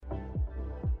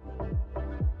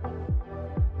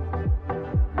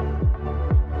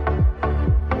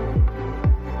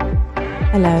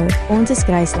Hallo, ons is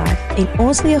Grace Life en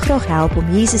ons wil jou graag help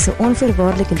om Jesus se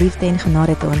onvoorwaardelike liefde en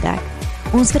genade te ontdek.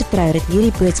 Ons vertrou dat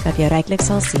hierdie boodskap jou ryklik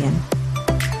sal seën.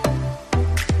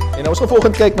 En ons gaan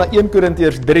volgende kyk na 1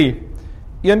 Korintiërs 3.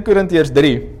 1 Korintiërs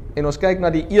 3 en ons kyk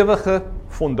na die ewige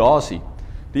fondasie.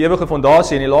 Die ewige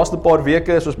fondasie. En die laaste paar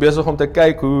weke is ons besig om te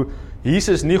kyk hoe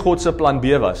Jesus nie God se plan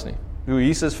B was nie. Hoe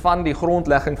Jesus van die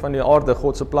grondlegging van die aarde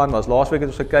God se plan was. Laasweek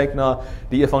het ons gekyk na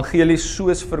die evangelie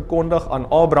soos verkondig aan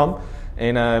Abraham.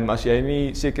 En as jy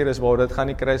nie seker is waar dit gaan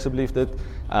nie, kry asseblief dit.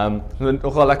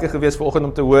 Nogal lekker gewees vanoggend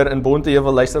om te hoor in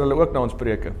Bonteheuwel luister hulle ook na ons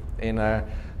preke. En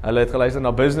hulle het geluister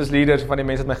na business leaders, van die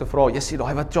mense het my gevra, "Jessie,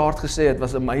 daai wat Chart gesê het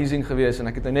was amazing geweest en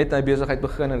ek het nou net my besigheid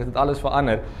begin en dit het alles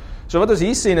verander." So wat ons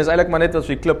hier sien is eintlik maar net as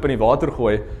jy klip in die water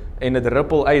gooi en dit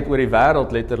rippel uit oor die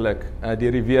wêreld letterlik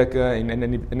deur die weke en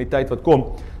in die tyd wat kom.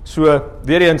 So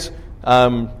weer eens,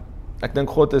 ek dink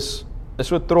God is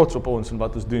so trots op ons en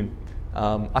wat ons doen.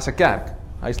 As 'n kerk,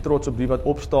 hy is trots op die wat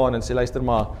opstaan en sê, luister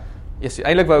maar,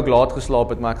 eintlik wou ek laat geslaap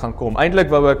het, maar ek gaan kom. Eintlik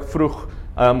wou ek vroeg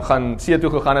gaan see toe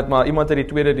gegaan het, maar iemand het die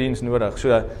tweede diens nodig.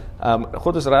 So,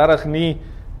 God is regtig nie,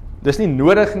 dis nie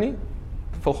nodig nie,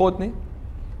 vir God nie,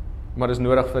 maar dis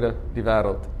nodig vir die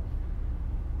wêreld.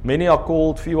 Many are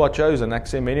called, few are chosen. Ek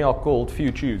sê, many are called,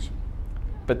 few choose.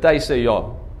 Party sê ja.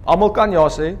 Almal kan ja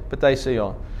sê, party sê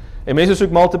ja. En mense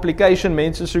soek multiplication,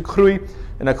 mense soek groei,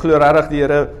 en ek glo regtig die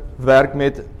Here werk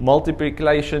met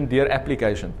multiplication deur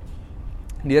application.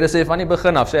 Die Here sê van die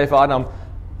begin af, sê hy vir Adam,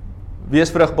 wees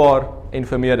vrugbaar en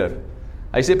vermeerder.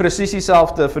 Hy sê presies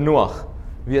dieselfde vir Noag,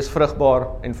 wees vrugbaar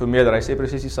en vermeerder. Hy sê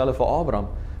presies dieselfde vir Abraham,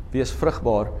 wees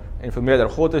vrugbaar en vermeerder.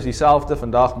 God is dieselfde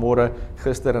vandag, môre,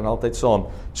 gister en altyd saam.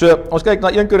 So, ons kyk na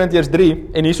 1 Korintiërs 3,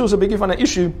 en hier is 'n bietjie van 'n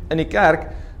issue in die kerk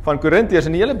van Korintiërs,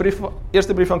 en die hele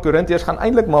eerste brief van Korintiërs gaan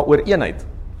eintlik maar oor eenheid.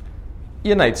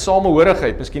 Eenheid,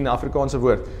 samehorigheid, miskien 'n Afrikaanse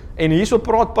woord. En hierso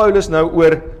praat Paulus nou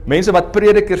oor mense wat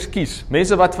predikers kies,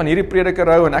 mense wat van hierdie prediker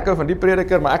hou, en ek hou van die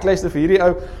prediker, maar ek luister vir hierdie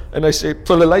ou, en hy sê,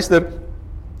 vir hulle luister,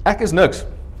 ek is niks.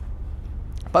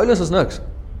 Paulus is niks.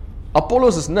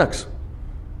 Apollos is niks.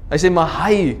 Hy sê, maar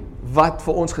hy wat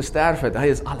vir ons gesterf het, hy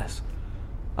is alles.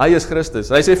 Hy is Christus.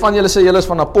 Hy sê, van julle sê julle is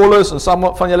van Apollos, en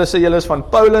van julle sê julle is van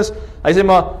Paulus. Hy sê,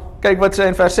 maar, kyk wat sê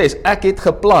in vers 6, ek het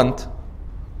geplant,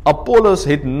 Apollos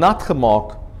het nat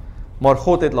gemaak, maar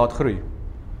God het laat groei.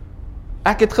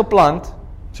 Ek het geplant,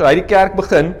 so hy die kerk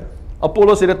begin,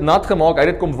 Apollos het dit nat gemaak, hy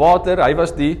het kom water, hy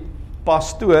was die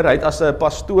pastoor, hy het as 'n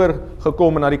pastoor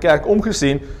gekom en na die kerk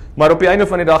omgesien, maar op die einde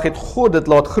van die dag het God dit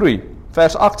laat groei.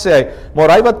 Vers 8 sê hy, maar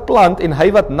hy wat plant en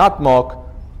hy wat nat maak,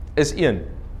 is een.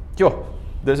 Jo,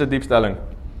 dis 'n diep stelling.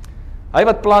 Hy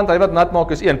wat plant, hy wat nat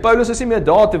maak is een. Paulus is nie meer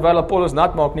daar terwyl Apollos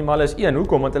nat maak nie, maar hulle is een.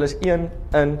 Hoekom? Want hulle is een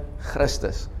in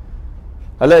Christus.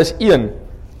 Hulle is een,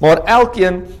 maar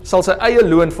elkeen sal sy eie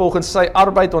loon volgens sy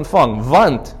arbeid ontvang,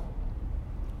 want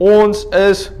ons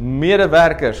is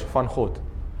medewerkers van God.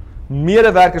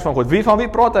 Medewerkers van God. Van wie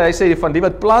praat hy? Hy sê van die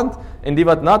wat plant en die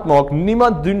wat nat maak.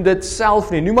 Niemand doen dit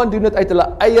self nie. Niemand doen dit uit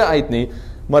hulle eie uit nie,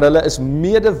 maar hulle is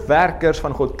medewerkers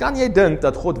van God. Kan jy dink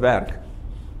dat God werk?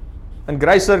 In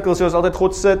Grace Circle sê ons altyd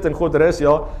God sit en God rus,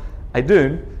 ja, hy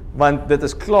doen, want dit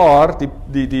is klaar,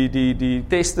 die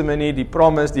testimony, die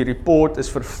promise, die report is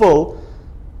vervul,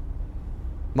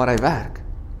 maar hy werk.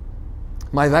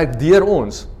 Maar hy werk deur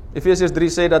ons. Efesiërs 3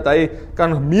 sê dat hy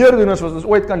kan meer doen as wat ons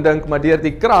ooit kan dink, maar deur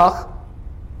die krag,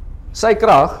 sy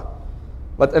krag,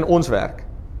 wat in ons werk.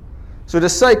 So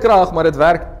dis sy krag, maar dit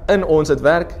werk in ons, dit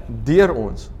werk deur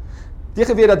ons. Jy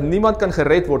geweet dat niemand kan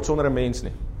gered word sonder 'n mens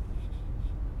nie.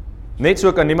 Net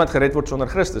so kan niemand gered word sonder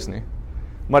Christus nie.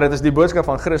 Maar dit is die boodskap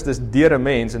van Christus deur 'n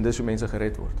mens, en dis hoe mense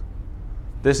gered word.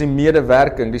 Dis die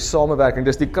medewerking, die samewerking,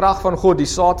 dis die krag van God, die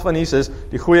saad van Jesus,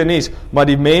 die goeie nuus, maar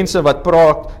die mense wat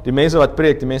praat, die mense wat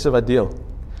preek, die mense wat deel.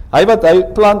 Hy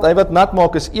plant, hy wat nat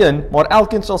maak is een, maar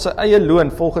elkeen sal sy eie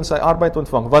loon volgens sy arbeid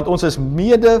ontvang, want ons is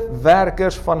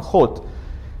medewerkers van God.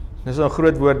 Dis 'n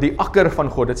groot woord, die akker van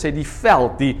God, dit sê die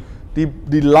veld,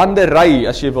 die landery,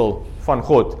 as jy wil, van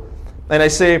God. En hy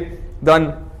sê,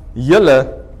 dan julle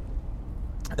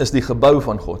is die gebou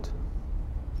van God.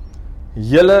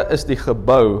 Julle is die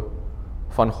gebou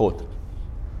van God.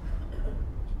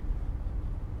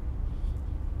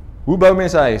 Hoe bou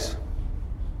mense 'n huis?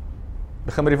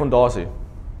 Begin met die fondasie.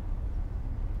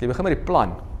 Jy begin met die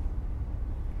plan.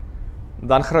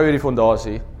 Dan grou jy die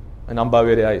fondasie en dan bou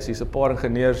jy die huis. Hier's 'n paar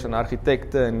ingenieurs en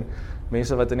argitekte en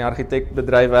mense wat in die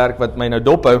argitektbedryf werk wat my nou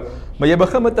dophou, maar jy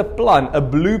begin met 'n plan, 'n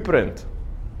blueprint,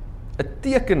 'n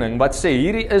tekening wat sê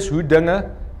hierdie is hoe dinge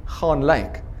gaan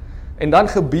lyk. En dan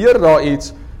gebeur daar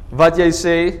iets wat jy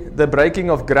sê the breaking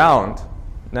of ground,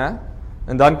 né?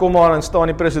 En dan kom maar en staan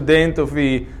die president of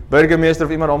die burgemeester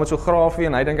of iemand daar met so grafie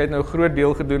en hy dink hy het nou 'n groot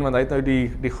deel gedoen want hy het nou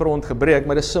die grond gebreek,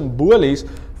 maar dit is simbolies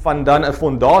van dan 'n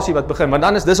fondasie wat begin. Maar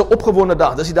dan is dis 'n opgewonde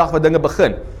dag, dis die dag wat dinge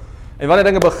begin. En wanneer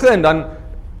dinge begin, dan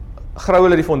grou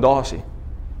hulle die fondasie.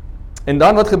 En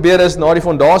dan wat gebeur is, na die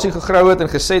fondasie gegrou het en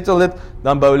gesettel het,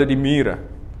 dan bou hulle die mure.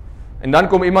 En dan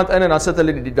kom iemand in en dan sit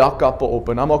hulle die dakkappe op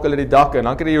en dan maak hulle die dakke en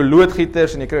dan kry jy jou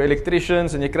loodgieters en jy kry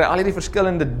electricians en jy kry al hierdie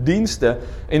verskillende dienste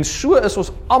en so is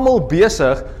ons almal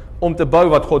besig om te bou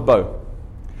wat God bou.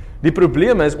 Die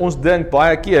probleem is, ons dink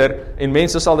baie keer en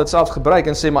mense sal dit selfs gebruik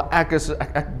en sê, maar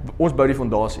ons bou die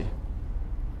fondasie.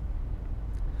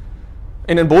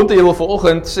 En in Bonteheuwel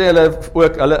vanoggend sê hulle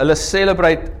ook, hulle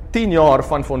celebrate 10 jaar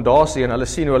van fondasie en hulle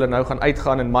sien hoe hulle nou gaan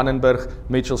uitgaan in Mannenburg,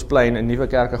 Mitchells Plain en nuwe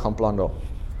kerke gaan plan daar.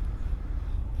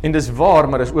 En dis waar,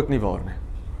 maar dis ook nie waar nie.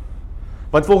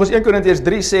 Want volgens 1 Korintiërs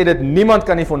 3 sê dit, niemand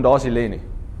kan die fondasie lê nie.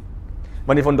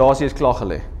 Want die fondasie is klaar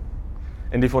gelê.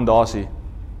 En die fondasie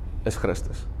is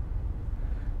Christus.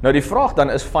 Nou die vraag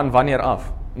dan is van wanneer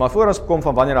af. Maar voor ons kom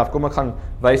van wanneer af, kom ek gaan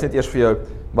wys net eers vir jou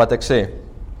wat ek sê.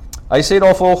 Hy sê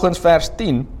daar volgens vers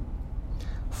 10,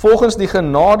 volgens die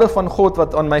genade van God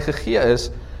wat aan my gegee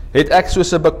is, het ek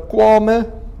soos 'n bekwame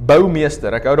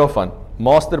boumeester, ek hou daarvan,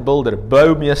 master builder,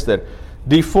 boumeester,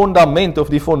 die fondament of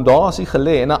die fondasie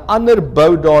gelê en 'n ander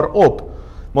bou daarop,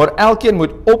 maar elkeen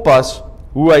moet oppas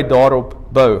hoe hy daarop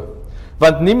bou.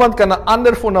 Want niemand kan 'n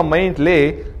ander fondament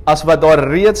lê as wat daar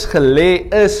reeds gelê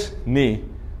is nie,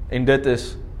 en dit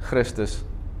is Christus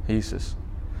Jesus.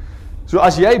 So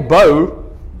as jy bou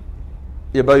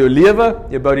jou lewe,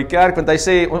 jy bou die kerk, want hy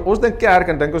sê, ons dink kerk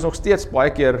en dink ons nog steeds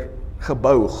baie keer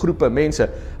gebou, groepe, mense.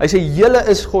 Hy sê, julle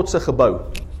is God se gebou.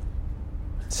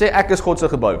 Sê, ek is God se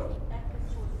gebou.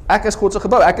 Ek is God se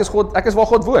gebou, ek is waar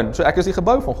God woon, so ek is die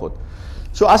gebou van God.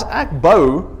 So as ek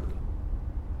bou,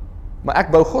 maar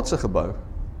ek bou God se gebou,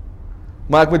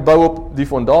 maar ek moet bou op die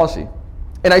fondasie.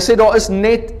 En hy sê, daar is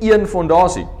net een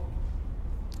fondasie.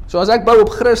 So as ek bou op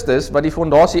Christus, wat die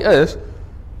fondasie is,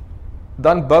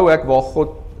 dan bou ek waar God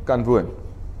kan woon.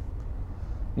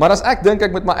 Maar as ek dink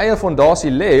ek met my eie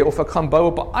fondasie lê, of ek gaan bou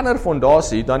op 'n ander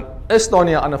fondasie, dan is daar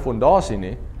nie 'n ander fondasie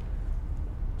nie.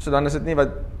 So dan is dit nie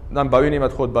dan bou jy nie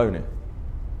wat God bou nie.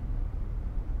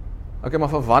 Okay, maar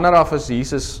van wanneer af is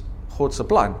Jesus God se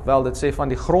plan? Wel, dit sê van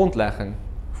die grondlegging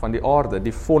van die aarde.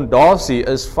 Die fondasie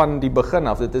is van die begin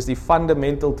af. Dit is die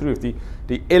fundamental truth,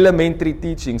 die elementary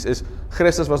teachings is,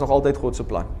 Christus was nog altyd God se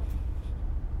plan.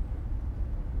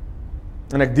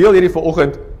 En ek deel hierdie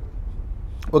vanoggend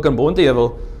ook in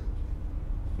Bonteheuwel.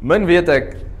 Min weet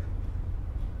ek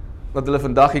dat hulle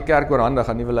vandag die kerk oorhandig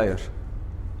aan nuwe leiers.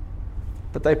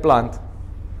 Party plant,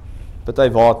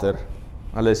 party water,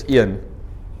 hulle is een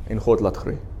en God laat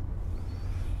groei.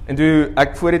 En toe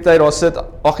ek voor die tyd daar sit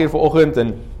 8 uur vanoggend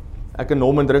en ek en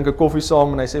hom en drink 'n koffie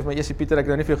saam en hy sê vir my, "Jessie Pieter, ek het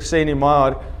nou nie vir jou gesê nie,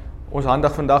 maar ons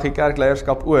handig vandag die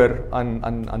kerkleierskap oor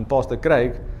aan Pastor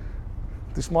Craig."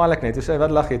 Toe smaal ek net, toe sê hy,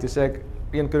 "Wat lag jy?" Toe sê ek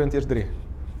 1 Korintiërs 3.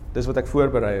 Dis wat ek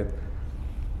voorberei het.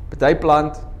 Party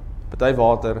plant, party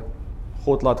water,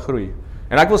 God laat groei.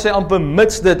 En ek wil sê amper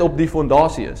mits dit op die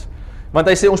fondasie is. Want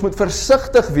hy sê ons moet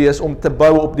versigtig wees om te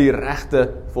bou op die regte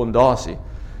fondasie.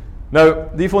 Nou,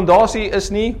 die fondasie is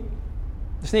nie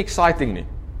exciting nie,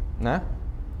 né?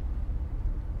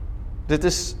 Dit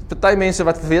is party mense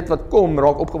wat weet wat kom,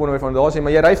 raak opgewonde oor die fondasie,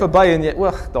 maar jy ry verby en jy,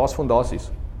 daar's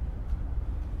fondasies.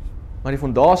 Maar die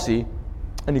fondasie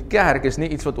in die kerk is nie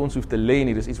iets wat ons hoef te lê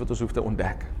nie, dis iets wat ons hoef te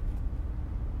ontdek.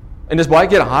 En dis baie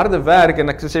keer harde werk, en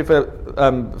ek sê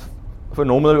vir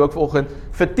Norman ook vanoggend,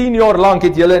 vir 10 jaar lank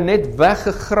het julle net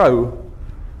weggegrou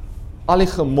al die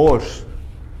gemors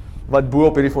wat bo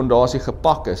op hierdie fondasie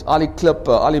gepak is, al die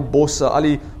klippe, al die bosse, al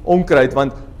die onkruid,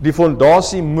 want die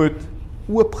fondasie moet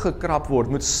oopgekrap word,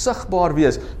 moet sigbaar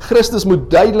wees. Christus moet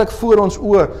duidelik voor ons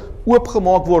oë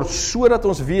oopgemaak word, sodat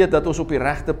ons weet dat ons op die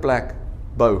regte plek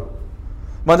bou.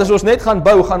 Want as ons net gaan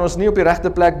bou, gaan ons nie op die regte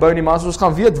plek bou nie, maar as ons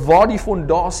gaan weet waar die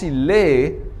fondasie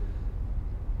lê,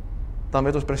 dan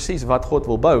weet ons presies wat God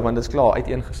wil bou, want dit is klaar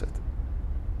uiteengesit.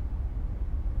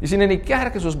 Jy sien, in die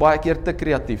kerk is ons baie keer te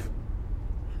kreatief.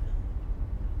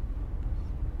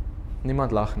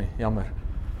 Niemand lag nie, jammer.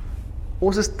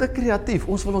 Ons is te kreatief,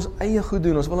 ons wil ons eie goed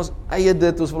doen, ons wil ons eie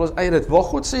dit, ons wil ons eie dit. Waar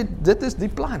God sê, dit is die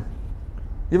plan.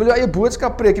 Jy wil jou eie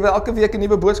boodskap preek, jy wil elke week 'n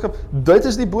nuwe boodskap. Dit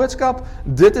is die boodskap,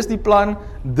 dit is die plan,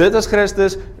 dit is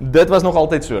Christus, dit was nog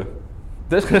altyd so.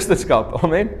 Dit is Christendom,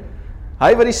 amen.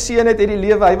 Hy wat die seën het, het die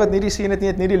lewe, hy wat nie die seën het nie,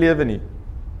 het nie die lewe nie.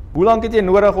 Hoe lank het jy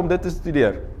nodig om dit te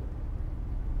studeer?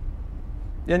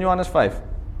 1 Johannes 5.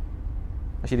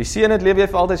 As jy die seën het, lewe jy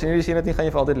vir altyd, as jy nie die seën het nie, gaan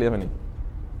jy vir altyd lewe nie.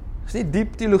 Dit is nie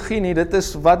diep teologie nie, dit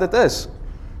is wat dit is.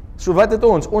 So wat het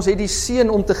ons? Ons het die seën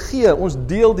om te gee, ons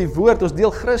deel die woord, ons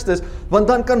deel Christus, want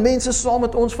dan kan mense saam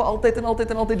met ons vir altyd en altyd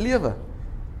en altyd lewe.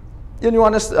 In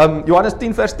Johannes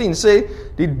 10 vers 10 sê,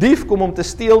 die dief kom om te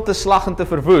steel, te slag en te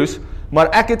verwoes, maar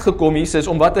ek het gekom, Jesus,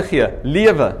 om wat te gee?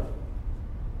 Lewe.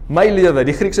 My lewe,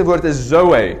 die Griekse woord is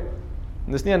zoe.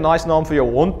 En dis nie 'n nice naam vir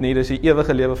jou hond nie, dis die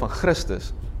ewige lewe van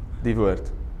Christus, die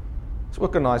woord. Dis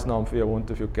ook 'n nice naam vir jou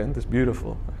hond of jou kind, it's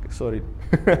beautiful. Sorry.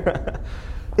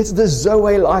 It's the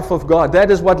zoe life of God, that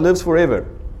is what lives forever.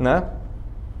 né?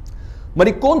 Maar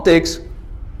die konteks,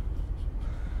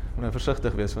 ek moet nou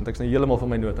versigtig wees, want ek is nou heeltemal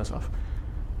van my notas af.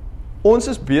 Ons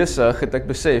is besig, het ek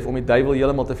besef, om die duiwel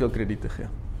heeltemal te veel krediet te gee.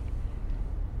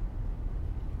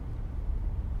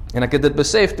 En ek het dit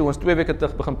besef toe ons 2 weke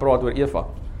terug begin praat oor Eva.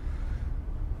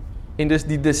 En dis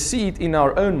die deceit in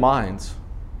our own minds,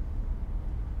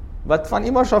 wat van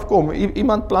iemand afkom,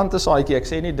 iemand plant 'n saadjie, ek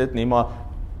sê nie dit nie, maar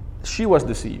she was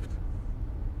deceived.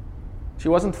 She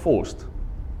wasn't forced.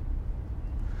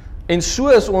 En so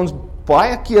is ons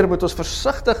baie keer moet ons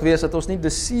versigtig wees dat ons nie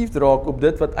deceived raak op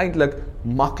dit wat eintlik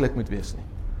maklik moet wees nie.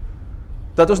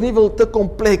 Dat ons nie wil te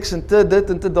kompleks en te dit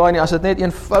en te daai nie, as dit net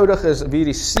eenvoudig is, wie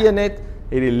die seën het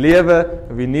die lewe,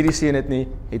 wie nie die seën het nie,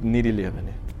 het nie die lewe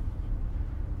nie.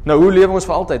 Nou, hoe lewe ons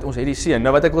vir altyd? Ons het die seën.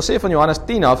 Nou, wat ek wil sê van Johannes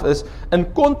 10 af is,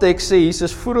 in konteks sê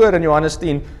Jesus vroeër in Johannes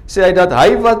 10, sê hy dat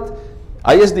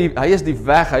hy is die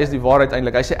weg, hy is die waarheid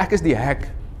eintlik. Hy sê, ek is die hek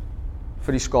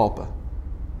vir die skape.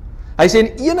 Hy sê,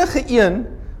 en enige een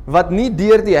wat nie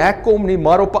deur die hek kom nie,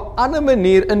 maar op 'n ander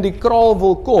manier in die kraal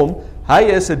wil kom, hy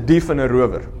is 'n dief en 'n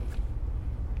rower.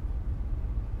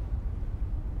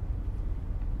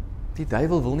 Die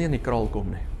duiwel wil nie in die kraal kom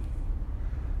nie.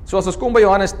 So as ons kom by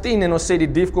Johannes 10 en ons sê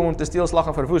die dief kom om te steel, slag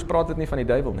en verwoes, praat dit nie van die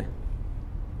duiwel nie.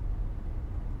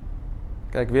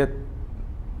 Kyk, weet,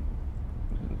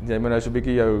 jy moet nou so 'n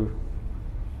bietjie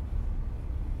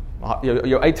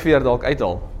jou uitveer dalk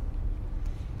uithaal.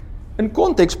 In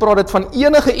konteks praat dit van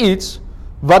enige iets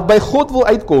wat by God wil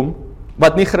uitkom,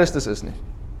 wat nie Christus is nie.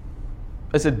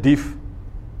 Is 'n dief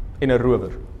en 'n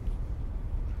rower.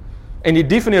 En die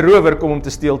dief en die rower kom om te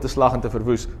steel, te slag en te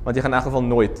verwoes, want jy gaan in elk geval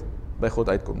nooit by God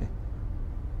uitkom nie.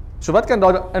 So wat kan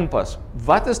daar inpas?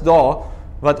 Wat is daar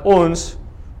wat ons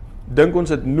dink ons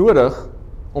het nodig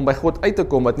om by God uit te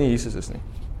kom wat nie Jesus is nie?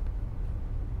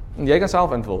 En jy kan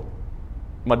self invul,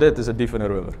 maar dit is 'n dief en 'n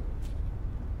rower.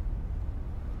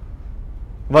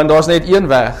 Want daar's net een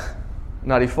weg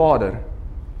na die Vader,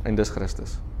 en dis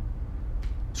Christus.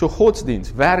 So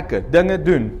godsdiens, werke, dinge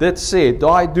doen, dit sê,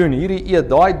 daai doen, hierdie eet,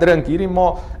 daai drink, hierdie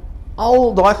maak,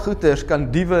 al daai goeders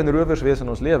kan diewe en rowers wees in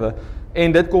ons lewe,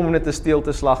 en dit kom om net te steel,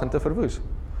 te slag en te verwoes.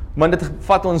 Maar dit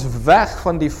vat ons weg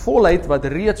van die volheid wat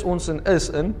reeds ons is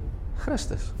in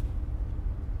Christus.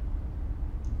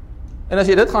 En as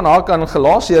jy dit gaan haak aan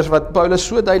Galasiërs, wat Paulus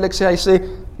so duidelik sê, hy sê,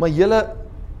 maar julle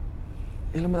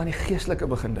moet aan die geestelike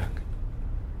begin dink.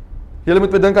 Julle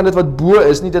moet bedink aan dit wat bo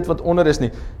is, nie dit wat onder is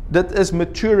nie. Dit is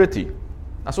maturity.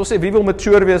 As ons sê, wie wil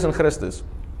mature wees in Christus?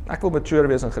 Ek wil mature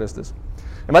wees in Christus.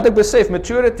 En wat ek besef,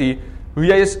 maturity, hoe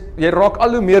jy raak al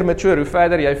hoe meer mature, hoe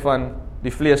verder jy van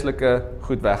die vleeslike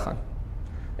goed weggaan.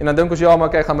 En dan dink ons, ja,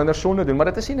 maar ek gaan minder sonde doen, maar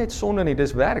dit is nie net sonde nie,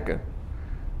 dis werke.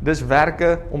 Dis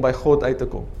werke om by God uit te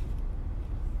kom.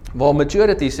 Waar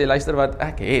maturity sê, luister wat,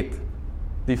 ek het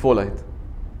die volheid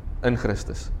in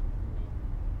Christus.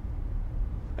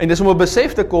 En dis om 'n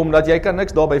besef te kom dat jy kan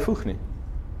niks daarby voeg nie.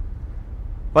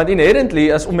 Want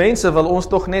inherently, as mense wil ons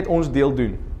tog net ons deel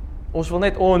doen. Ons wil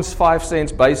net ons 5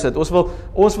 cents bysit.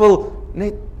 Ons wil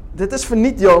net, dit is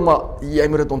verniet jou, maar jy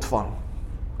moet dit ontvang.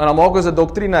 En dan maak ons 'n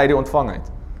doktrine uit die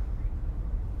ontvangheid.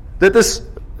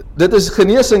 Dit is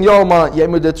genesing, ja, maar jy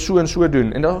moet dit so en so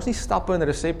doen. En daar is nie stappe en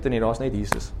resepte nie, daar is net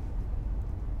Jesus.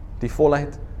 Die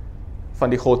volheid van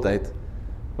die Godheid,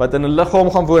 wat in 'n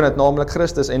liggaam gaan woon het, naamlik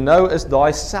Christus, en nou is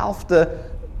daai selfde,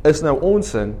 is nou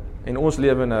ons in, en ons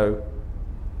lewe nou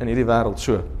in hierdie wêreld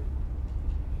so.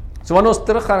 So wanneer ons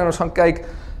teruggaan en ons gaan kyk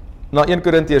na 1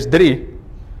 Korintiërs 3,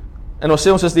 en ons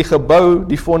sê ons is die gebou,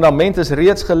 die fondament is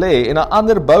reeds gelê, en 'n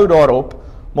ander bou daarop,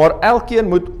 maar elkeen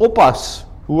moet oppas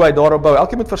hoe hy daarop bou,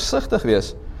 elkeen moet versigtig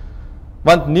wees,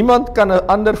 want niemand kan 'n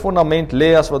ander fondament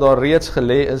lê as wat daar reeds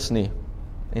gelê is nie,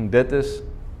 en dit is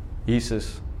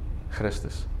Jesus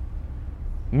Christus.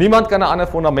 Niemand kan 'n ander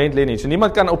fondament lê nie, so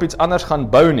niemand kan op iets anders gaan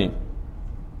bou nie.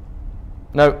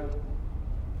 Nou,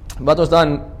 wat ons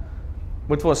dan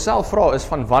moet vir onsself vra is,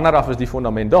 van wanneer af is die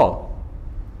fondament daar?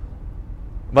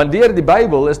 Want deur die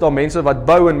Bybel is daar mense wat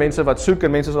bou, en mense wat soek,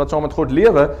 en mense wat saam met God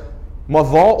lewe, maar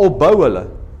waarop bou hulle?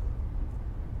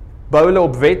 Bou hulle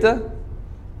op wette?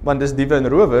 Want dis diewe en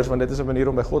rowers, want dit is 'n manier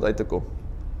om by God uit te kom.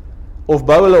 of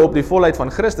bou hulle op die volheid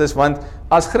van Christus? Want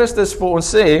as Christus vir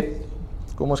ons sê,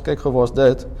 kom ons kyk gou waar is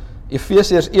dit,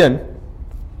 Efesiërs 1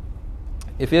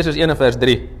 en vers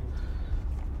 3,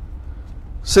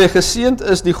 sê, geseënd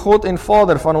is die God en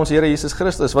Vader van ons Here Jesus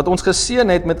Christus, wat ons geseën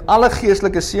het met alle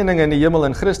geestelike seëninge in die hemel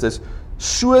in Christus,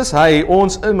 soos hy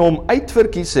ons in hom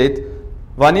uitverkies het,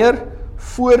 wanneer?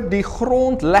 Voor die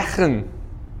grondlegging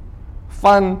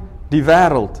van die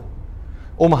wêreld,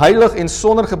 om heilig en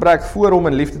sonder gebrek voor hom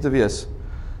in liefde te wees,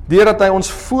 deurdat hy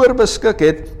ons voorbeskik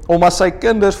het, om as sy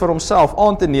kinders vir homself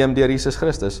aan te neem deur Jesus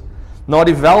Christus, na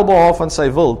die welbehae van sy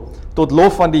wil, tot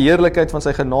lof van die heerlikheid van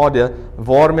sy genade,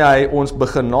 waarmee hy ons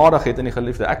begenadig het in die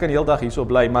geliefde. Ek kan die hele dag hierso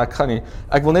bly, maar ek gaan nie.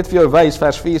 Ek wil net vir jou wys,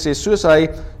 vers 4 sê, soos hy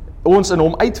ons in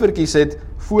hom uitverkies het,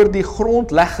 voor die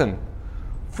grondlegging,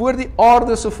 voor die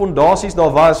aarde se fondasies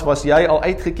daar was jy al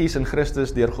uitgekies in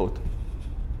Christus deur God.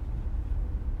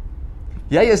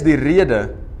 Jy is die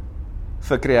rede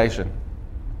vir creation.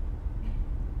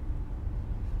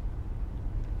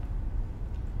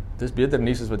 Dis beter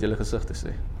nuus as wat julle gesigte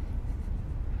sê.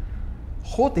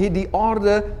 God het die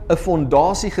aarde 'n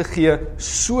fondasie gegee,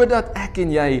 sodat ek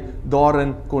en jy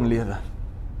daarin kon lewe.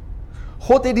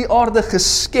 God het die aarde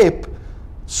geskep,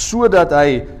 sodat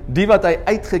hy, die wat hy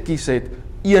uitgekies het,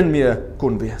 een mee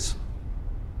kon wees.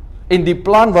 En die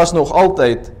plan was nog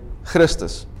altyd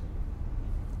Christus.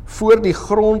 Voor die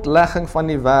grondlegging van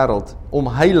die wêreld, om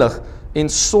heilig en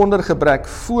sonder gebrek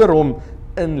voor hom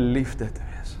in liefde te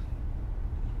wees.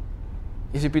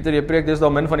 Jy sê, Pieter, jy preek dis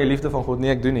daar min van die liefde van God.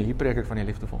 Nee, ek doen nie, hier preek ek van die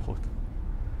liefde van God.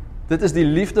 Dit is die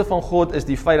liefde van God, is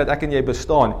die feit dat ek en jy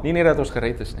bestaan, nie net dat ons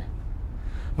gered is nie.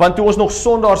 Want toe ons nog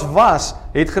sondaars was,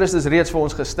 het Christus reeds vir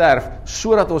ons gesterf,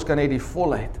 sodat ons kan hê die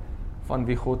volheid van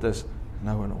wie God is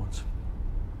nou in ons.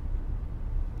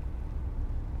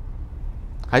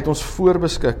 Hy het ons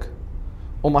voorbeskik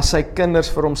om as sy kinders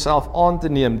vir homself aan te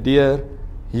neem deur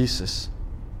Jesus,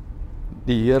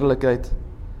 die heerlikheid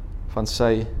van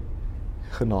sy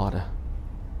genade.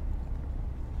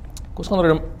 Kom ons gaan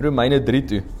na Romeine 3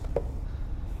 toe.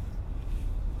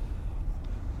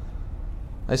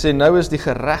 Hy sê, nou is die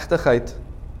geregtigheid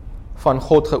van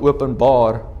God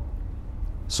geopenbaar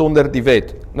sonder die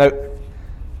wet. Nou,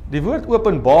 die woord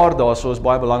openbaar daarso is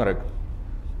baie belangrik.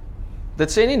 Dit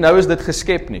sê nie, nou is dit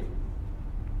geskep nie.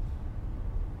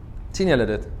 Sien julle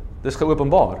dit? Dis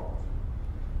geopenbaar.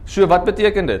 So, wat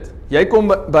beteken dit? Jy kom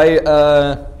by,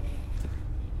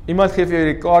 iemand geef jou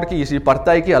die kaartjie, hier is die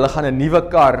partytjie, hulle gaan 'n nuwe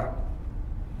kar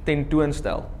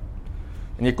tentoonstel.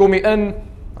 En jy kom hier in,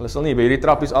 hulle sal nie by hierdie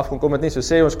trappies af kom het nie, so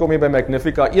sê ons kom hier by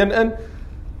Magnifica 1 in,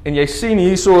 en jy sien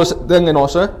hierso is ding en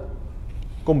ons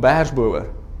kombersboer.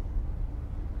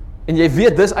 En jy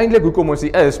weet, dis eintlik hoekom ons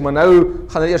hier is, maar nou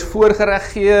gaan hulle eers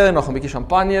voorgereg gee, nog 'n bietjie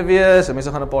champagne wees, en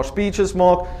mense gaan 'n paar speeches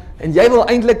maak, en jy wil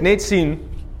eintlik net sien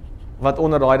wat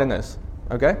onder daai ding is.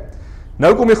 Okay?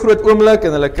 Nou kom die groot oomblik,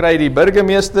 en hulle kry die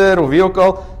burgemeester, of wie ook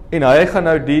al, en hy gaan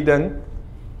nou die ding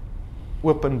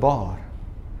openbaar.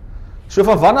 So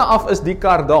van wanneer af is die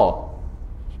kar daar?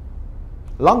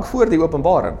 Lang voor die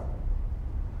openbaring.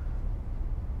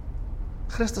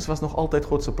 Christus was nog altyd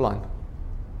God se plan.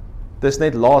 Dis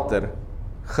net later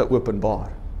geopenbaar.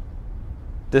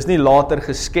 Dis nie later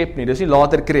geskep nie, dis nie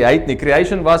later create nie.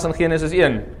 Creation was in Genesis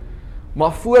 1.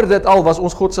 Maar voor dit al was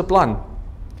ons God se plan.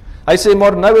 Hy sê,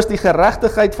 maar nou is die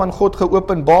geregtigheid van God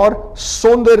geopenbaar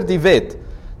sonder die wet,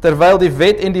 terwyl die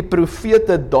wet en die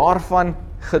profete daarvan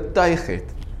getuig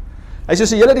het. Hy sê,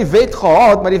 so julle die wet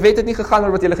gehaat, maar die wet het nie gegaan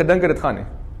oor wat julle gedink het dit gaan nie.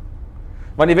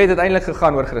 Want die wet het eintlik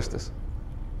gegaan oor Christus.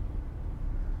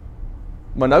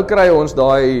 Maar nou kry ons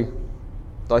daai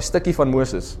stukkie van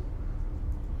Moses.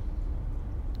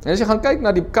 En as jy gaan kyk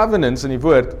na die covenants in die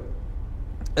woord,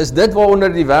 is dit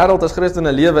waaronder die wêreld as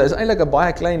Christene lewe, is eintlik 'n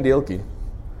baie klein deeltjie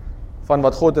van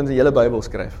wat God in die hele Bybel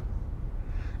skryf.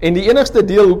 En die enigste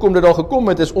deel hoekom dit daar gekom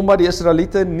het, is omdat die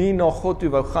Israeliete nie na God toe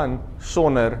wou gaan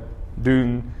sonder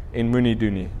doen en moenie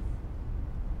doen nie.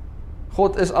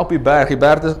 God is op die berg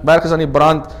is aan die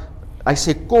brand, hy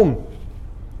sê kom,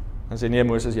 en sê nee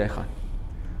Moses, jy gaan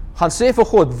sê vir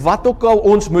God, wat ook al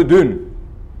ons moet doen,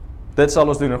 dit sal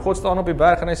ons doen, en God staan op die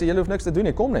berg, en hy sê, julle hoef niks te doen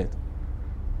nie, kom net.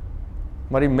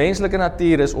 Maar die menslike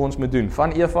natuur is ons moet doen,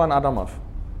 van Eva en Adam af.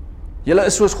 Julle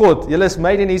is soos God, julle is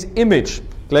made in his image.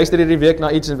 Ek luister hierdie week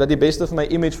na iets, en wat die beste van my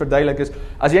image verduidelik is,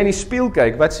 as jy in die spieël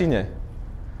kyk, wat sien jy?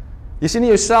 Jy sien nie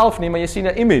jouself nie, maar jy sien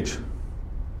 'n image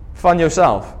van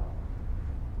jouself.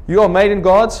 You are made in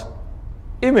God's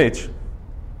image.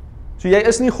 So jy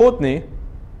is nie God nie,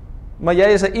 maar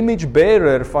jy is 'n image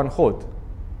bearer van God.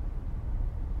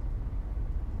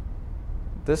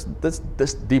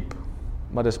 Dis diep,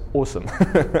 maar dis awesome.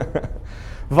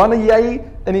 Wanneer jy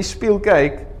in die spieël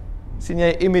kyk, sien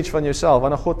jy 'n image van jouself,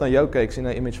 wanneer God na jou kyk, sien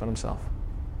hy 'n image van homself.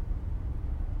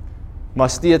 Maar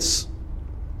steeds,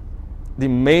 die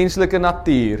menslike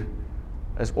natuur,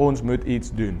 is ons moet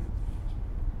iets doen.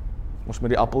 Ons moet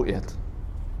die appel eet.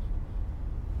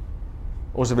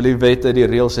 Ons wil die wette, die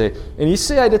reël sê. En hier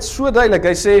sê hy dit so duidelik,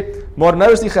 hy sê, maar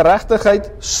nou is die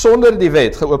geregtigheid sonder die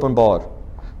wet geopenbaar.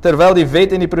 Terwyl die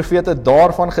wet en die profete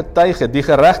daarvan getuig het, die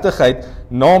geregtigheid,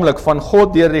 naamlik van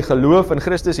God deur die geloof in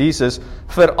Christus Jesus,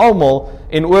 vir almal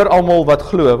en oor almal wat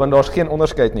glo, want daar's geen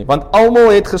onderskeid nie. Want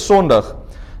almal het gesondig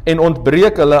en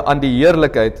ontbreek hulle aan die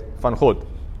heerlikheid van God.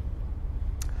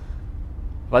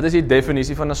 Wat is die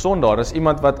definisie van 'n sondaar? Dis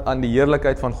iemand wat aan die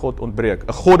heerlikheid van God ontbreek.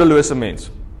 'n Goddelose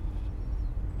mens.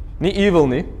 Nie evil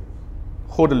nie,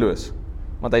 goddeloos,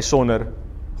 want hy sonder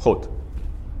God.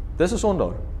 Dis 'n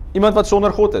sondaar. Iemand wat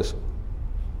sonder God is.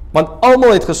 Want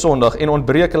almal het gesondig en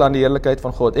ontbreek hulle aan die heerlikheid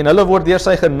van God. En hulle word deur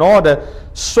sy genade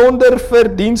sonder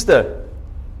verdienste.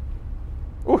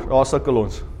 Daar sukkel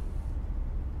ons.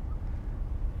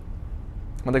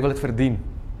 Want ek wil dit verdien.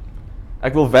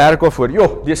 Ek wil werk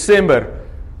waarvoor. Desember,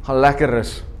 gaan lekker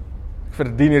rus. Ek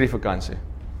verdien hierdie vakansie.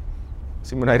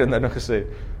 Simon het dit nou gesê.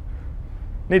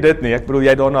 Nie dit nie, ek bedoel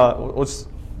jy daarna,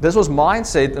 dis ons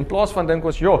mindset, in plaas van dink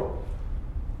ons,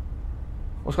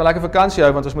 ons gaan lekker vakansie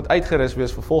hou, want ons moet uitgerus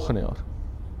wees vir volgende jaar.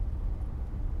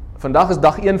 Vandag is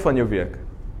dag 1 van jou week.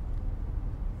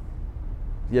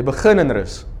 Jy begin in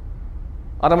rus.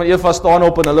 Adam en Eva staan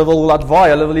op en hulle wil laat waai,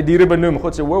 hulle wil die diere benoem.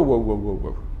 God sê,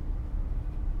 wow.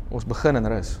 Ons begin in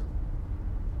rus.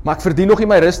 Maar ek verdien nog nie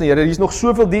my rus nie, Here, hier is nog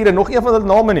soveel diere, nog een van hulle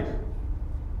name nie.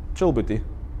 Chill, boetie.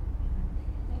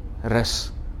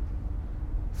 Rus.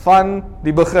 Van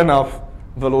die begin af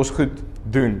wil ons goed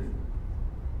doen.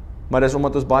 Maar dis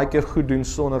omdat ons baie keer goed doen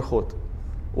sonder God.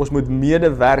 Ons moet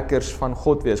medewerkers van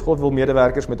God wees. God wil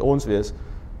medewerkers met ons wees.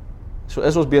 So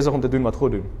is ons besig om te doen wat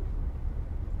God doen.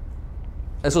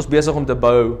 Is ons besig om te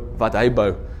bou wat hy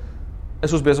bou.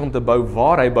 Is ons besig om te bou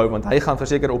waar hy bou, want hy gaan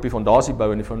verseker op die fondasie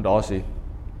bou, en die fondasie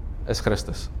is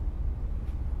Christus.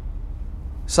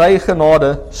 Sy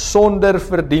genade sonder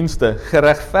verdienste,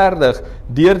 geregverdig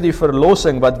deur die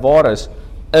verlossing wat waar is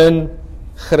in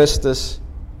Christus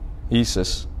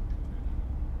Jesus.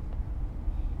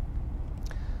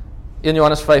 1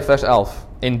 Johannes 5 vers 11.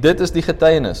 En dit is die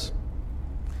getuienis.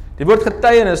 Die woord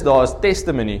getuienis daar is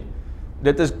testimony.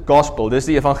 Dit is gospel, dit is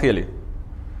die evangelie.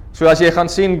 So as jy gaan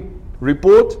sien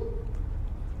report,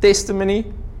 testimony,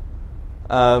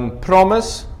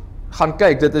 promise, gaan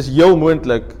kyk, dit is heel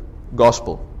moontlik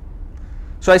gospel.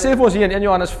 So hy sê vir ons hier in 1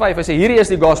 Johannes 5, hy sê hierdie is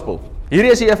die gospel,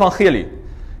 hierdie is die evangelie,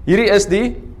 hierdie is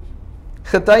die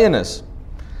getuienis,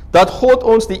 dat God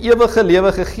ons die ewige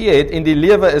lewe gegee het en die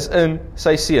lewe is in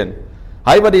sy seun.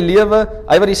 Hy wat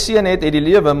die seun het die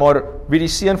lewe, maar wie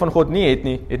die seun van God nie het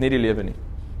nie die lewe nie.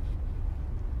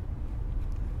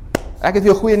 Ek het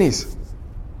vir jou goeie nuus.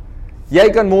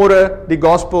 Jy kan môre die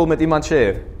gospel met iemand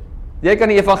share. Jy kan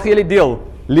die evangelie deel.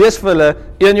 Lees vir hulle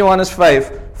 1 Johannes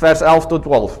 5 vers 11 tot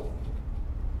 12.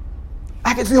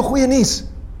 Ek het vir jou goeie nuus.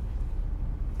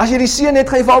 As jy die seun het,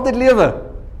 gaan jy vir altyd lewe.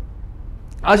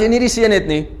 As jy nie die seun het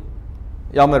nie,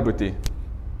 jammer boetie.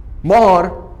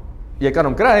 Maar jy kan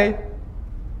hom kry.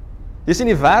 Jy sien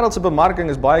die wêreld se bemarking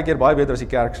is baie keer baie beter as die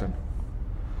kerk se.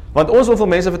 Want ons wil vir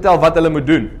mense vertel wat hulle moet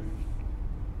doen.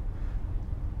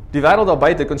 Die wêreld daar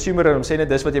buite, consumerism, sê net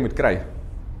dis wat jy moet kry.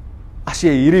 As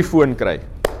jy hierdie foon kry,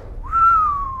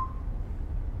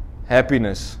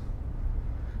 happiness.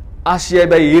 As jy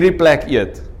by hierdie plek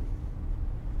eet,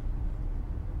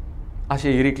 as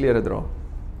jy hierdie klere dra,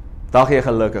 dan gaan jy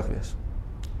gelukkig wees.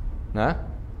 Né?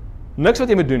 Niks wat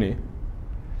jy moet doen nie.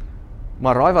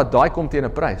 Maar raai wat, daai kom teen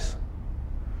 'n prys.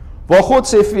 Waar God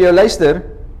sê vir jou, luister,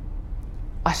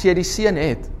 as jy die seun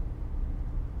het,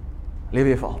 lewe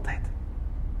jy vir altyd.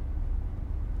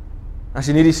 As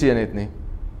jy nie die seun het nie,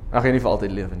 dan gaan jy nie vir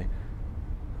altyd lewe nie.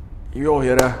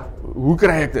 Here, hoe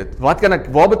kry ek dit? Wat kan ek,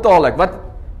 waar betaal ek? Wat?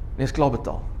 Nee, is klaar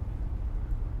betaal.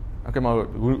 Okay, maar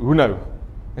hoe nou?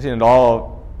 Ek sien, en daar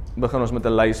begin ons met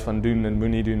 'n lys van doen en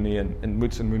moenie doen nie, en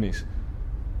moets en moenies.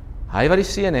 Hy wat die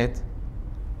seun het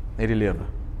die lewe.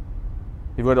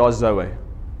 Die woord daar is Zoe.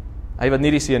 Hy wat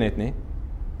nie die seun het nie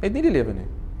die lewe nie.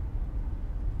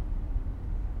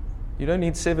 You don't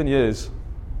need 7 years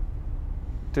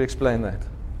to explain that.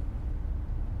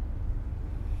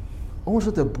 Ons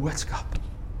het 'n boodskap.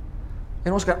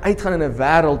 En ons kan uitgaan in 'n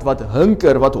wêreld wat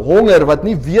hunker, wat honger, wat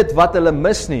nie weet wat hulle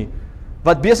mis nie.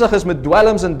 Wat besig is met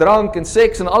dwelms en drank en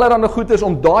seks en allerlei goeders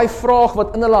om daai vraag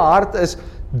wat in hulle hart is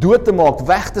dood te maak,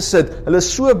 weg te sit. Hulle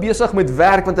is so besig met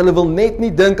werk want hulle wil net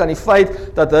nie dink aan die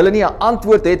feit dat hulle nie 'n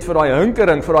antwoord het vir daai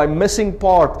hinkering, vir daai missing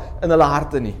part in hulle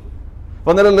harte nie.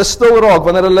 Wanneer hulle stil raak,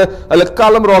 wanneer hulle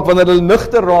kalm raak, wanneer hulle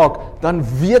nugter raak, dan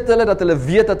weet hulle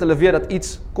dat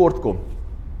iets kort kom.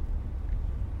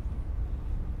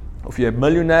 Of jy 'n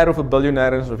miljonair of 'n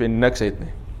biljonair is, of jy niks het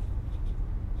nie.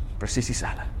 Presies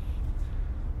dieselfde.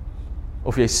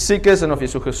 Of jy siek is en of jy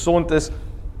so gesond is,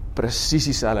 presies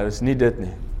dieselfde, dis nie dit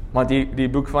nie. Maar die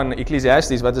boek van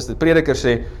Ecclesiastes, wat is dit? Prediker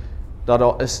sê, dat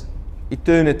daar is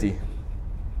eternity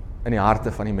in die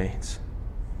harte van die mens.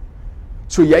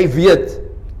 So jy weet,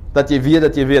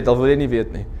 al wil jy nie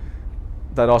weet nie,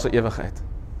 dat daar is 'n ewigheid.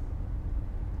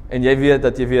 En jy weet,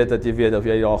 dat jy weet, of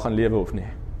jy daar gaan lewe of nie.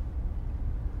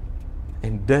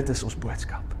 En dit is ons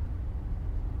boodskap.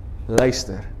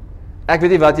 Luister, ek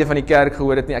weet nie wat jy van die kerk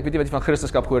gehoor het nie, ek weet nie wat jy van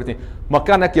Christendom gehoor het nie, maar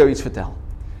kan ek jou iets vertel?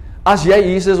 As jy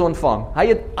Jesus ontvang, hy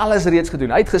het alles reeds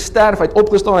gedoen, hy het gesterf, hy het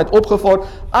opgestaan, hy het opgevaar,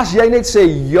 as jy net sê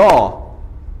ja,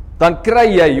 dan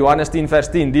kry jy Johannes 10 vers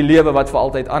 10, die lewe wat vir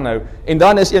altyd aanhou, en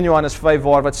dan is 1 Johannes 5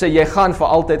 waar, wat sê, jy gaan vir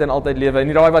altyd en altyd lewe, en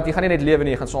nie daai wat, jy gaan nie net lewe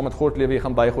nie, jy gaan saam met God lewe, jy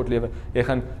gaan by God lewe, jy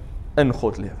gaan in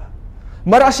God lewe.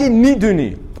 Maar as jy nie doen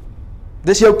nie,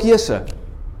 dis jou keuse,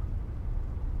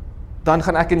 dan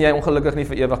gaan ek en jy ongelukkig nie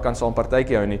vir ewig kan saam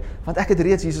partytjie hou nie, want ek het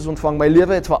reeds Jesus ontvang, my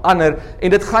lewe het verander, en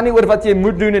dit gaan nie oor wat jy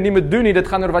moet doen en nie moet doen nie, dit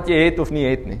gaan oor wat jy het of nie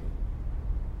het nie.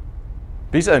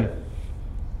 Wie's in?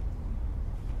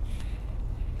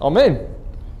 Amen.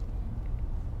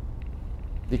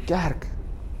 Die kerk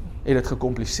het dit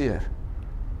gekompliseer.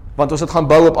 Want ons het gaan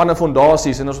bou op ander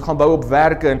fondasies, en ons het gaan bou op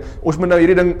werke, en ons moet nou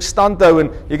hierdie ding stand hou, en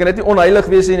jy kan net nie onheilig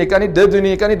wees nie, jy kan nie dit doen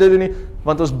nie, jy kan nie dit doen nie,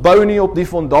 want ons bou nie op die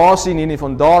fondasie nie, die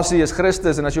fondasie is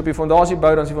Christus, en as jy op die fondasie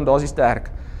bou, dan is die fondasie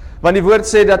sterk. Want die woord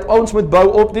sê dat ons moet bou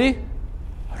op die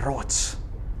rots,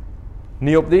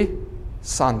 nie op die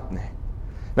sand nie.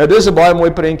 Nou dis 'n baie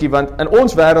mooi prentjie, want in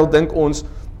ons wêreld dink ons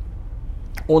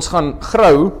gaan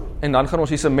grou, en dan gaan ons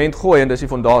die sement gooi, en dis die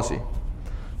fondasie.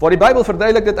 Waar die Bybel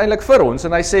verduidelik dit eintlik vir ons,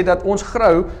 en hy sê dat ons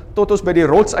grou, tot ons by die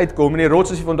rots uitkom, en die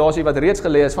rots is die fondasie wat reeds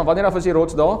gelê is, van wanneer af is die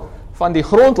rots daar? Van die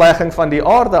grondlegging van die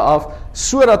aarde af,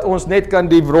 sodat ons net kan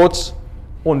die rots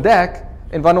ontdek,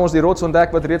 en wanneer ons die rots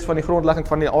ontdek, wat reeds van die grondlegging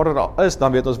van die aarde af is,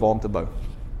 dan weet ons waar om te bou.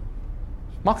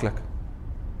 Maklik.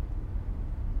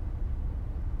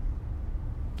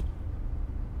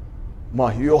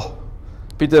 Maar joh,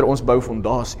 Pieter, ons bou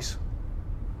fondasies.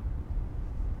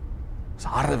 Dis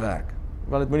harde werk.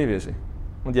 Wel, dit moet nie wees nie,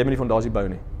 want jy moet die fondasie bou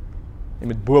nie. Jy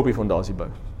moet bo op die fondasie bou.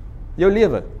 Jou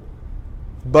lewe,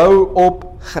 bou op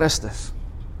Christus.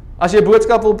 As jy 'n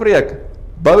boodskap wil preek,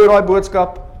 bou daai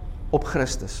boodskap op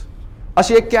Christus. As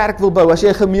jy 'n kerk wil bou, as jy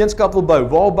 'n gemeenskap wil bou,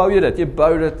 waar bou jy dit? Jy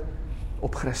bou dit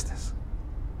op Christus.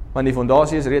 Want die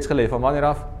fondasie is reeds gelê, van wanneer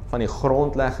af? Van die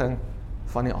grondlegging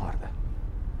van die aarde.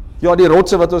 Ja, die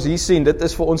rotse wat ons hier sien, dit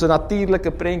is vir ons 'n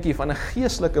natuurlike prentjie van 'n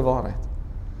geestelike waarheid.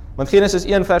 Want Genesis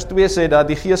 1 vers 2 sê dat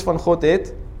die gees van God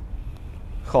het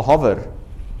gehover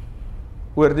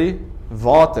oor die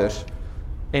waters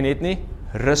en het nie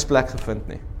rusplek gevind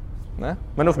nie. Né?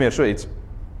 Min of meer so iets.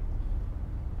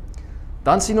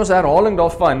 Dan sien ons herhaling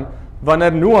daarvan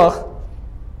wanneer Noag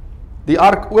die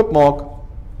ark oopmaak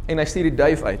en hy stuur die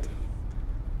duif uit.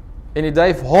 En die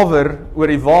duif hover oor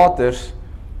die waters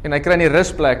en hy kry nie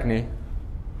rusplek nie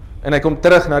en hy kom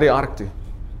terug na die ark toe.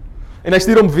 En hy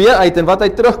stuur hom weer uit, en wat hy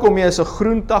terugkom mee is 'n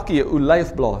groen takkie, 'n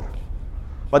olyfblaar,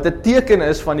 wat 'n teken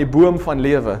is van die boom van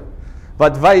lewe,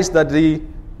 wat wys dat die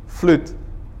vloed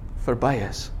verby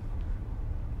is.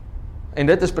 En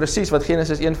dit is presies wat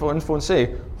Genesis 1 vir ons sê,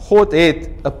 God het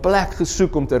 'n plek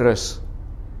gesoek om te rus,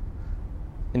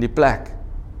 en die plek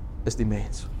is die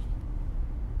mens.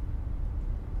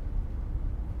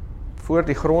 Voor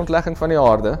die grondlegging van die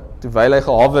aarde, terwyl hy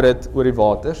gehover het oor die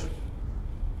waters,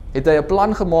 het hy 'n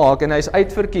plan gemaak, en hy is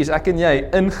uitverkies, ek en jy,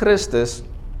 in Christus,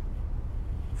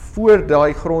 voor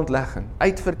daai grondlegging,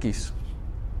 uitverkies,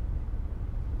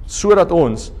 sodat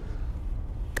ons,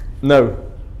 nou,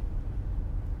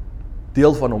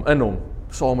 deel van hom, in hom,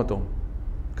 saam met hom,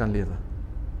 kan lewe.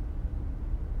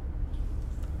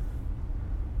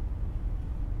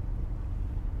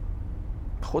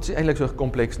 God is nie eintlik so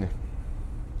kompleks nie.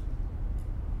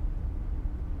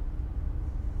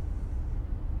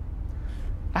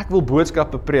 Ek wil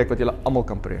boodskappe preek wat julle almal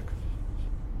kan preek.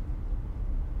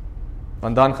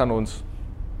 Want dan gaan ons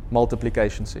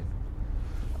multiplication sien.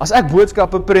 As ek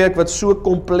boodskappe preek wat so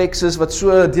kompleks is, wat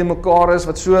so de mekaar is,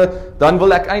 wat so, dan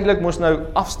wil ek eintlik mos nou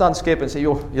afstand skep en sê,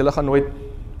 joh, julle gaan nooit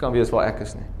kan wees waar ek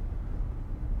is nie.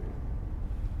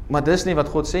 Maar dis nie wat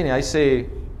God sê nie, hy sê,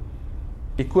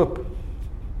 ek koop.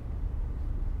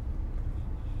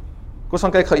 Kom ons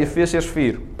gaan kyk gou Efesiërs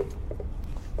 4.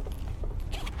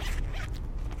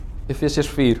 Efesiërs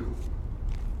 4,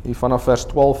 hier vanaf vers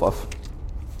 12 af.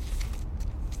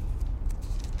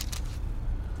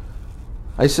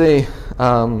 Hy sê,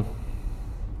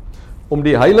 om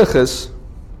die heiliges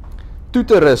toe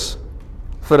te rus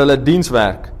vir hulle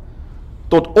dienswerk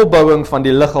tot opbouing van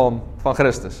die liggaam van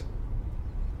Christus.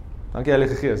 Dankie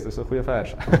Heilige Gees, dis 'n goeie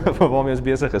vers van waarmee ons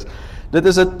besig is. Dit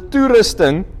is 'n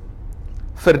toerusting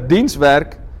vir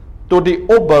dienswerk tot die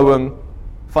opbouing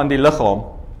van die liggaam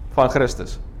van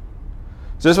Christus.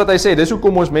 Soos wat hy sê, dis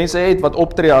hoekom ons mense het wat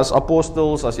optree as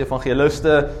apostels, as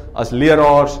evangeliste, as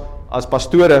leraars, as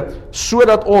pastore,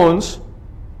 sodat ons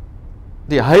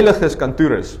die heiliges kan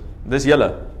toerus. Dis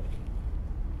julle.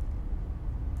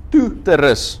 Toe te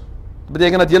rus. Dit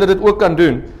beteken dat julle dit ook kan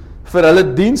doen vir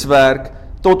hulle dienswerk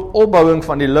tot opbouing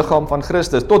van die liggaam van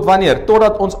Christus. Tot wanneer?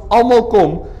 Totdat ons almal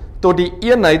kom tot die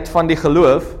eenheid van die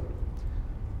geloof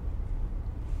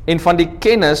en van die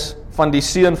kennis van die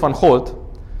Seun van God,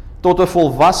 tot 'n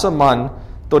volwasse man,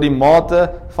 tot die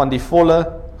mate van die volle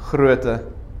grootte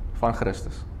van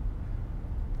Christus.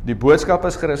 Die boodskap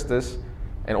is Christus,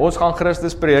 en ons gaan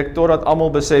Christus preek, totdat almal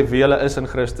besef wie hulle is in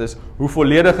Christus, hoe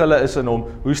volledig hulle is in hom,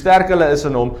 hoe sterk hulle is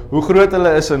in hom, hoe groot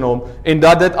hulle is in hom, en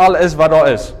dat dit al is wat daar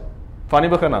is, van die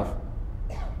begin af.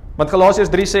 Want Galasiërs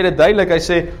 3 sê dit duidelik, hy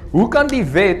sê, hoe kan die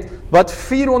wet, wat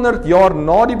 400 jaar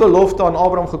na die belofte aan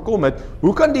Abraham gekom het,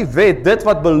 hoe kan die wet, dit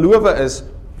wat beloof is,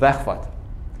 wegvat?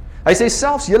 Hy sê,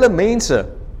 selfs julle mense,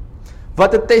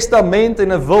 wat 'n testament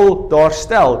en 'n wil daar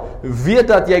stel, weet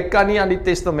dat jy kan nie aan die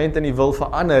testament en die wil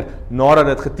verander, nadat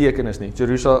dit geteken is nie.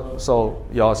 Jerusalem sal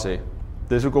ja sê.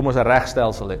 Dis hoekom ons 'n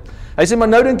regstelsel het. Hy sê, maar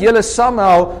nou dink julle,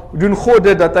 somehow doen God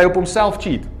dit, dat hy op homself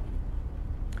cheat.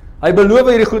 Hy beloof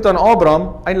hierdie goed aan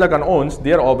Abraham, eintlik aan ons,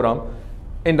 deur Abraham,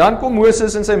 en dan kom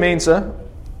Moses en sy mense,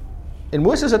 en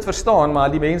Moses het verstaan,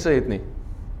 maar die mense het nie.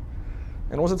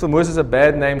 En ons het vir Moses 'n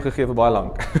bad name gegee vir baie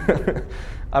lank.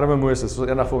 Arme Moses, sal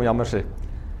eendag vir hom jammer sê.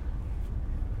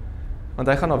 Want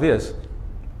hy gaan daar wees,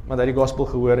 want hy het die gospel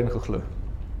gehoor en geglo.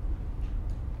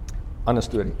 Ander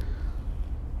storie.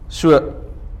 So,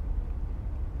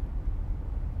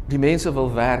 die mense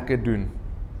wil werke doen,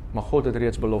 maar God het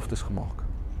reeds beloftes gemaak.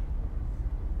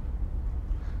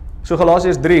 So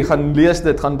Galasiërs 3, gaan lees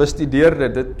dit, gaan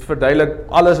bestudeer dit verduidelik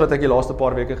alles wat ek die laaste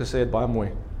paar weke gesê het, baie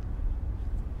mooi.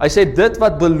 Hy sê, dit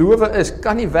wat beloof is,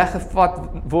 kan nie weggevat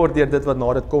word deur dit wat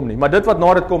na dit kom nie, maar dit wat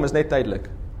na dit kom is net tydelik.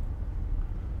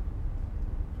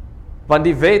 Want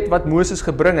die wet wat Moses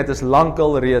gebring het, is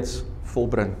lankal reeds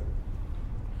volbring.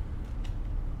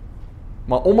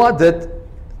 Maar omdat dit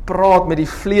praat met die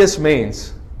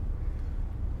vleesmens,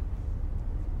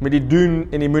 met die doen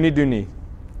en die moenie doen nie,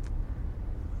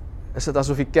 is dit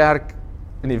asof die kerk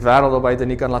in die wêreld daar buite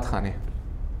nie kan laat gaan nie.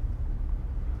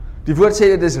 Die woord sê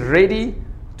dit is ready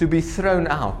to be thrown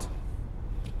out.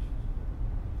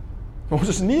 Ons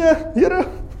is nee, Here,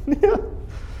 nee,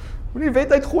 moenie die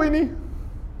wet uitgooi nie.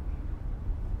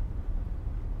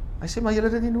 Hy sê, maar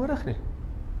julle het dit nie nodig nie.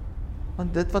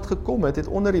 Want dit wat gekom het, het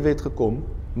onder die wet gekom,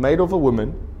 made of a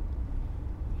woman,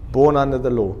 born under the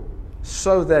law,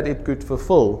 so that it could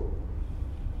fulfill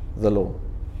the law.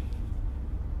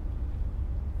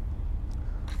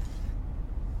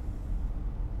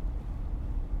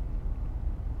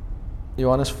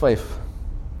 Johannes 5,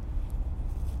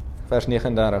 vers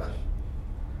 39.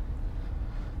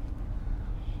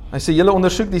 Hy sê, julle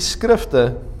ondersoek die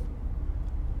skrifte,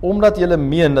 omdat julle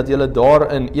meen dat julle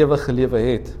daarin ewige lewe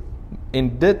het,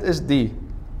 en dit is die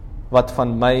wat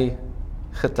van my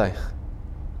getuig.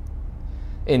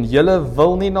 En julle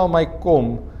wil nie na my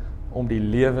kom om die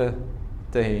lewe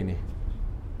te hê nie.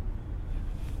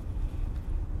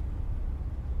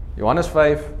 Johannes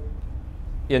 5,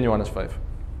 1 Johannes 5.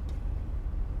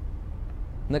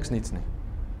 Niks niets nie.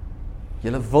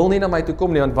 Julle wil nie na my toe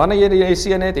kom nie, want wanneer jy die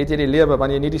seën het, het jy die lewe,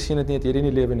 wanneer jy nie die seën het nie, het jy nie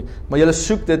die lewe nie. Maar julle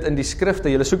soek dit in die skrifte,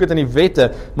 julle soek dit in die wette,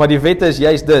 maar die wette is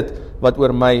juist dit wat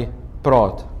oor my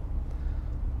praat.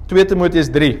 2 Timoteus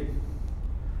 3,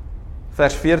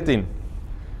 vers 14.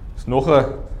 Is nog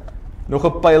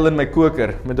 'n pyl in my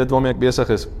koker, met dit waarmee ek besig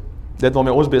is. Dit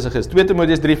waarmee ons besig is. 2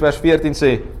 Timoteus 3, vers 14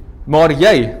 sê, maar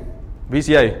jy, wie is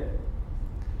jy?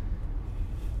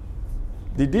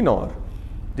 Die dienaar,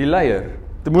 die leier,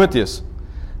 Timoteus,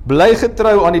 bly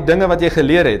getrou aan die dinge wat jy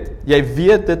geleer het. Jy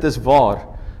weet dit is waar,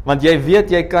 want jy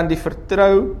weet jy kan die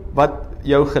vertrou wat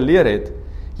jou geleer het.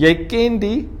 Jy ken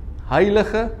die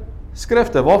heilige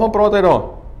skrifte. Waarvan praat hy daar?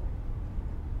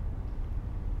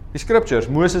 Die scriptures,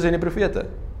 Moses en die profete.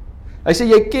 Hy sê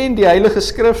jy ken die heilige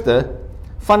skrifte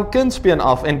van kindsbeen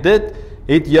af en dit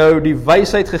het jou die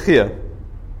wysheid gegee.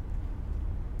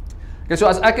 Okay, so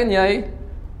as ek en jy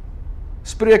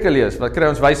Spreuke lees, wat kry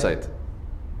ons wysheid?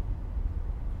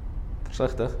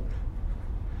 Versigtig.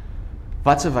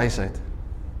 Wat se wysheid?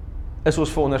 Is ons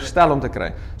veronderstel om te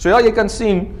kry. So ja, jy kan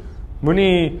sien,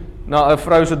 moenie na 'n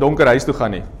vrou se donker huis toe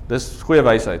gaan nie. Dis goeie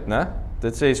wysheid, né?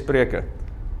 Dit sê Spreuke.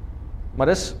 Maar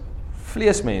dis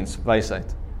vleesmens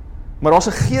wysheid. Maar daar's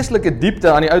 'n geestelike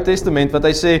diepte aan die Ou Testament wat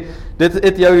hy sê, dit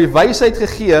het jou die wysheid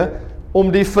gegee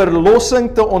om die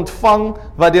verlossing te ontvang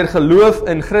wat deur geloof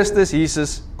in Christus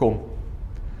Jesus kom.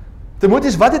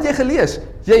 Timoteus, wat het jy gelees?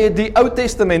 Jy het die Ou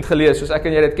Testament gelees, soos ek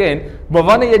en jy dit ken, maar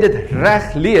wanneer jy dit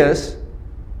reg lees,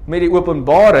 met die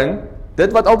Openbaring,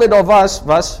 dit wat altyd daar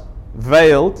was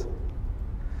veiled,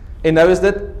 en nou is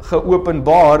dit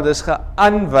geopenbaar, dis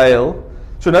geunveil.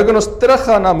 So nou kan ons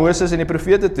teruggaan na Moses en die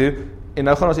profete toe, en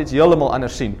nou gaan ons iets heeltemal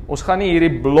anders sien. Ons gaan nie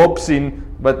hierdie blob sien,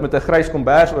 wat met 'n grys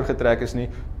kombers oorgetrek is nie,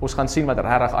 ons gaan sien wat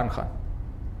regtig aangaan.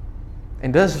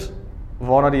 En dis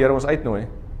waarna die Here ons uitnooi,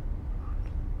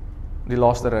 die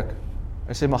laaste ruk.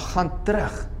 Hy sê, maar gaan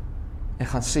terug, en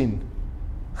gaan sien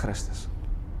Christus.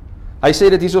 Hy sê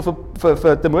dit hierso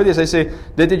vir Timoteus, hy sê,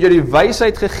 dit het jou die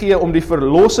wysheid gegee om die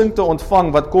verlossing te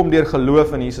ontvang wat kom deur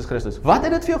geloof in Jesus Christus. Wat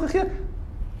het dit vir jou gegee?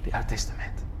 Die Ou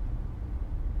Testament.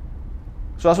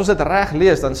 So as ons dit reg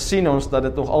lees, dan sien ons dat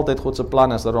dit nog altyd God se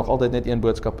plan is, dat nog altyd net een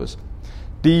boodskap is.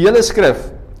 Die hele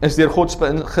skrif is deur God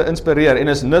geïnspireer en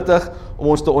is nuttig om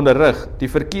ons te onderrig, die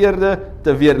verkeerde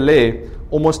te weerlê,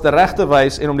 om ons reg te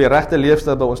wys en om die regte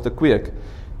leefstyl by ons te kweek.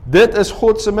 Dit is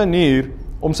God se manier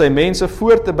om sy mense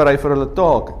voor te berei vir hulle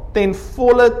taak, ten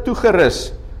volle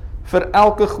toegerus vir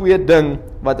elke goeie ding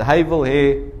wat hy wil hê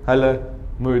hulle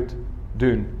moet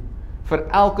doen. Vir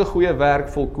elke goeie werk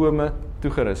volkome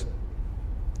toegerus.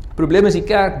 Probleem is die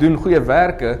kerk doen goeie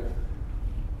werke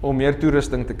om meer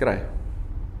toerusting te kry.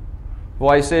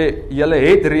 Waar hy sê, julle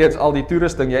het reeds al die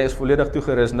toerusting, jy is volledig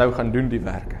toegerus, nou gaan doen die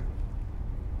werke.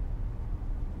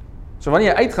 So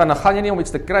wanneer jy uitgaan, dan gaan jy nie om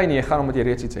iets te kry nie, jy gaan omdat jy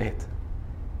reeds iets het.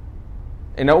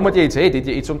 En nou omdat jy iets het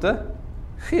jy iets om te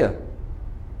gee.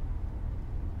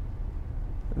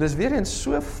 Dis weer eens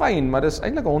so fyn, maar dis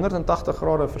eintlik 180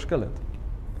 grade verskillend.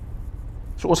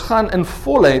 So ons gaan in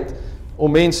volheid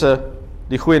om mense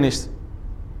die goeie nuus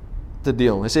te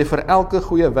deel. Hy sê vir elke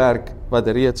goeie werk wat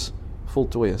reeds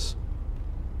voltooi is.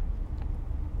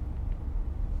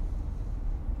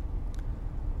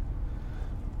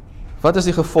 Wat is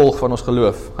die gevolg van ons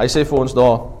geloof? Hy sê vir ons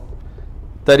daar,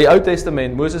 dat die Ou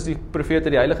Testament, Moses, die profete,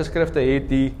 die heilige skrifte het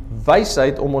die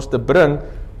wysheid om ons te bring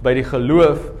by die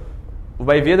geloof, of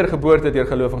by wedergeboorte deur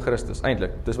geloof in Christus,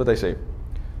 eintlik, dis wat hy sê.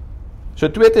 So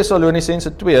 2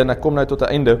 Tessalonisense 2, en ek kom nou tot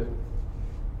 'n einde,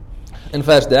 in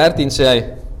vers 13 sê hy,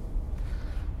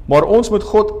 maar ons moet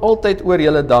God altyd oor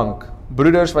julle dank,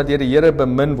 broeders wat deur die Here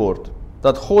bemin word,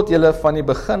 dat God julle van die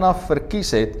begin af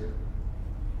verkies het.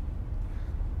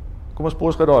 Kom ons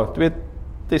pos gou daar, 2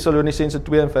 Tessalonisense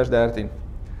 2 in vers 13.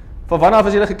 Van wanneer af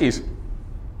is julle gekies?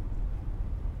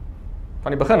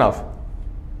 Van die begin af.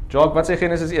 Jacques, wat sê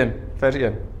Genesis 1, vers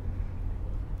 1?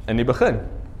 In die begin.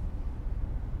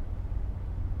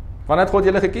 Wanneer het God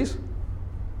julle gekies?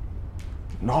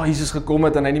 Nou Jesus gekom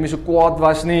het en hy nie meer so kwaad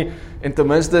was nie, en ten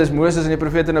minste is Moses en die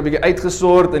profete nou 'n bietjie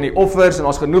uitgesort, en die offers, en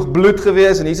ons genoeg bloed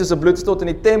gewees, en Jesus se bloed is tot in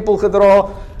die tempel gedra.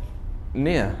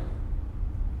 Nee,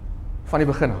 van die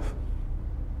begin af.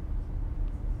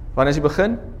 Wanneer is die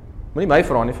begin? Moenie my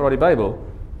vra nie, vra die Bybel.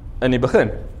 In die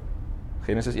begin.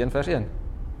 Genesis 1 vers 1.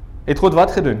 Het God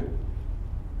wat gedoen?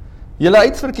 Julle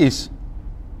uitverkies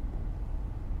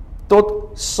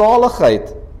tot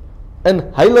saligheid in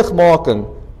heiligmaking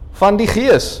van die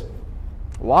Gees.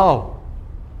 Wow.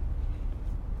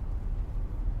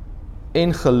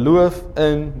 En geloof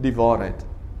in die waarheid.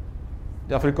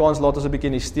 Die Afrikaans laat ons 'n bietjie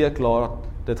in die steek laat.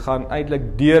 Dit gaan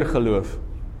eintlik deur geloof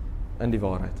in die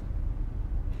waarheid.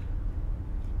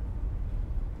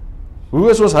 Hoe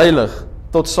is ons heilig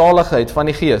tot saligheid van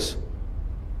die Gees?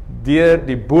 Deur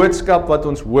die boodskap wat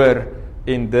ons hoor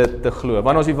en dit te glo.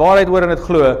 Wanneer ons die waarheid hoor en dit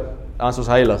glo, dan is ons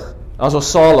heilig, dan is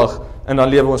ons salig en dan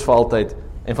lewe ons vir altyd.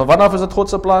 En van wanneer af is dit God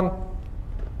se plan?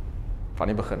 Van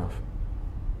die begin af.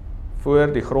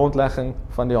 Voor die grondlegging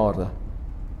van die aarde.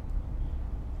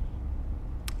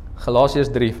 Galasiërs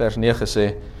 3 vers 9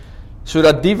 sê,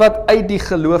 sodat die wat uit die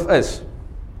geloof is,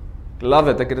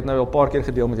 love it, ek het dit nou al 'n paar keer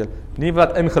gedeel met julle, nie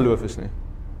wat in geloof is nie,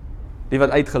 die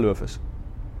wat uit geloof is.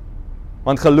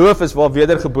 Want geloof is waar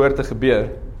wedergeboorte gebeur.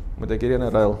 Moet ek hierdie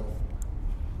in ruil?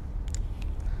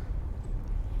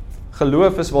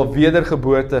 Geloof is waar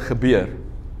wedergeboorte gebeur.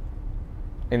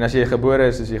 En as jy gebore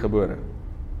is jy gebore.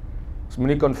 Ons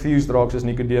moenie confused raak soos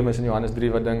Nicodemus in Johannes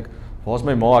 3 wat dink, waar is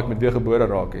my ma, ek moet weer gebore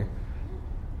raak he.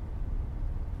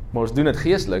 Maar ons doen dit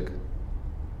geestelik.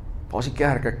 Waar is die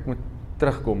kerk, ek moet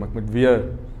terugkom, ek moet weer,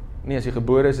 nie as jy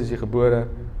gebore is jy gebore,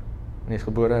 en jy is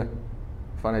gebore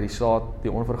vanuit die saad, die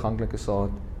onverganklike saad,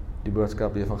 die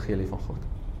boodskap, die evangelie van God.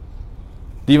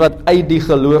 die wat uit die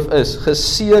geloof is,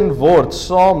 geseën word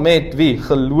saam met wie?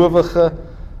 Gelowige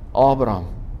Abraham.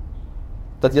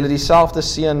 Dat julle dieselfde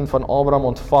seën van Abraham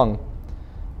ontvang.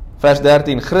 Vers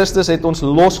 13, Christus het ons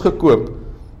losgekoop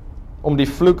om die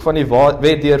vloek van die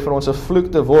wet deur vir ons 'n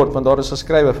vloek te word, want daar is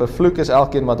geskrywe, vervloek is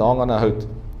elkeen wat hang aan 'n hout.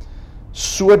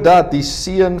 Sodat die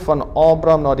seën van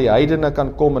Abraham na die heidene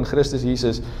kan kom in Christus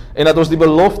Jesus, en dat ons die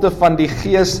belofte van die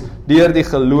Gees deur die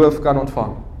geloof kan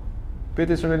ontvang.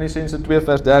 Petrus 2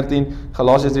 vers 13,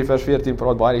 Galasiërs 3 vers 14,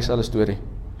 praat baie dieselfde storie.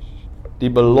 Die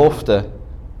belofte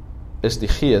is die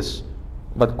Gees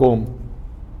wat kom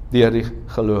deur die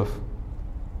geloof.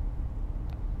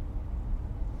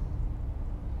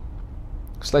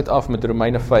 Ek sluit af met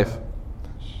Romeine 5.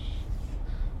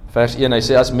 Vers 1, hy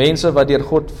sê, as mense wat deur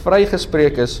God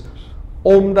vrygespreek is,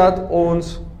 omdat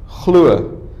ons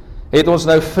glo, het ons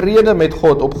nou vrede met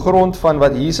God op grond van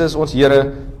wat Jesus ons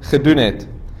Here gedoen het.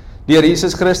 Deur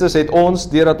Jesus Christus het ons,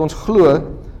 deurdat ons glo,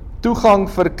 toegang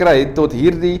verkry tot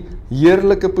hierdie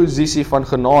heerlike posisie van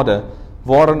genade,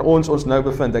 waarin ons nou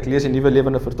bevind. Ek lees die Nuwe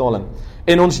Lewende Vertaling.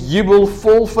 En ons jubel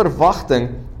vol verwagting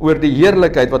oor die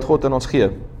heerlikheid wat God in ons gee.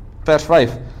 Vers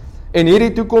 5. En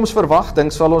hierdie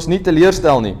toekomsverwagting sal ons nie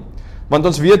teleurstel nie, want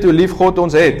ons weet hoe lief God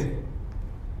ons het.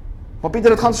 Maar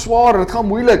Pieter, dit gaan swaar, dit gaan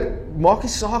moeilik, maak nie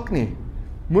saak nie.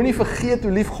 Moenie vergeet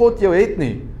hoe lief God jou het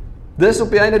nie. Dis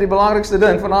op die einde die belangrikste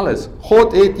ding van alles.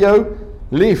 God het jou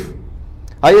lief.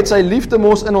 Hy het sy liefde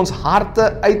mos in ons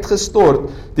harte uitgestort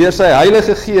deur sy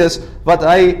Heilige Gees wat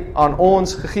hy aan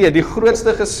ons gegee het. Die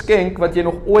grootste geskenk wat jy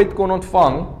nog ooit kon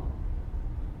ontvang,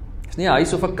 is nie 'n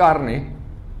huis of 'n kar nie,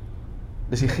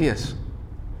 dis die Gees.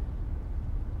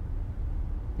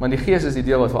 Want die Gees is die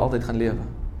deel wat vir altyd gaan lewe.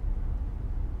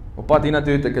 Op pad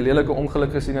hiernatoe het ek 'n lelike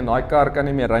ongeluk gesien en daai kar kan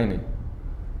nie meer ry nie.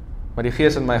 Maar die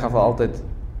Gees in my gaan vir altyd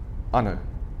aanhou.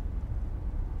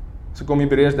 So kom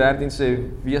Hebreërs 13 sê,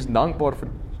 wees dankbaar vir,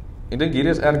 ek dink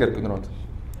hierdie is erger, Konrad.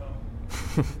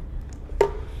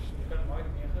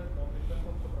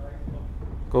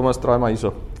 Kom ons draai maar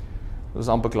hierso. Dit is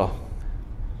amper klaar.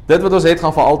 Dit wat ons het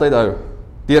gaan vir altyd hou.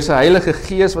 Deur sy Heilige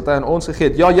Gees wat hy aan ons gegee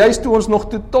het. Ja, juist toe ons nog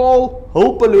totaal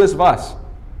hulpeloos was,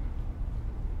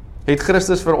 het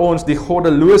Christus vir ons, die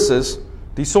goddeloses,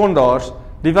 die sondaars,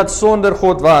 die wat sonder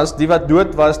God was, die wat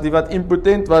dood was, die wat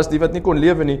impotent was, die wat nie kon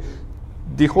lewe nie,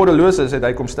 die goddeloses het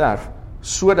hy kom sterf,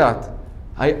 sodat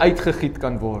hy uitgegiet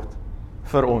kan word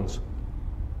vir ons.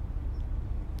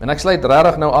 En ek sluit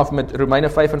regtig nou af met Romeine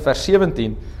 5 en vers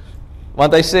 17,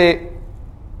 want hy sê,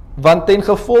 want ten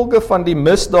gevolge van die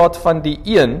misdaad van die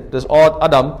een, dis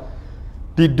Adam,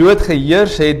 die dood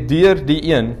geheers het deur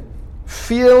die een,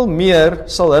 veel meer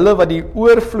sal hulle wat die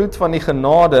oorvloed van die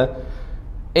genade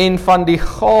en van die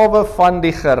gawe van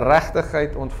die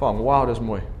geregtigheid ontvang. Wow, dis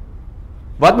mooi.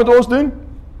 Wat moet ons doen?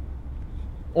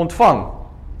 Ontvang.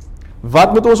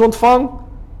 Wat moet ons ontvang?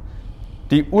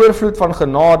 Die oorvloed van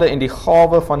genade en die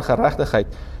gawe van geregtigheid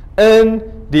in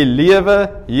die lewe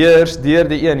heers deur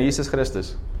die een, Jesus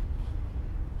Christus.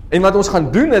 En wat ons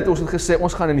gaan doen het, ons het gesê,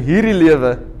 ons gaan in hierdie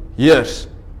lewe heers,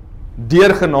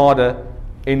 deur genade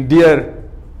en deur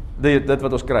dit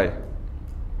wat ons kry.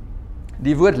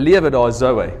 Die woord lewe daar is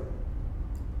Zoe.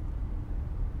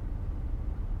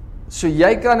 So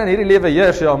jy kan in hierdie lewe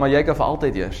heers, ja, maar jy kan vir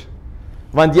altyd heers.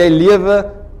 Want jy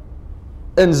lewe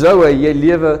in Zoe, jy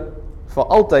lewe vir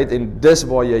altyd en dis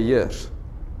waar jy heers.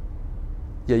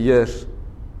 Jy heers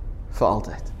vir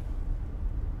altyd.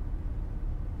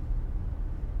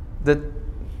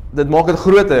 Dit maak dit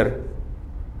groter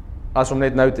as om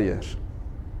net nou te heers.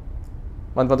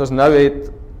 Want wat ons nou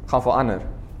het, gaan verander.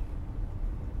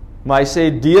 Maar hy sê,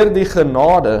 deur die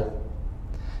genade,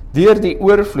 deur die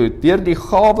oorvloed, deur die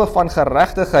gawe van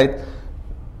geregtigheid,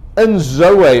 in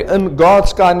Zoe, in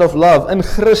God's kind of love, in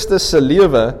Christus se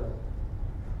lewe,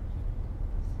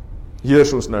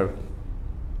 heers ons nou.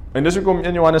 En dis hoekom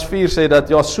in Johannes 4 sê dat,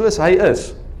 ja, soos hy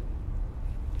is,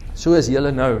 so is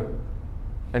julle nou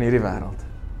in hierdie wêreld.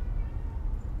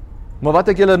 Maar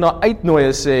wat ek julle nou uitnooi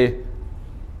is sê,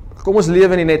 kom ons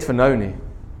lewe nie net vir nou nie,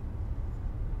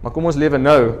 maar kom ons lewe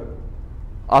nou,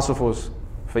 asof ons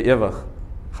vir ewig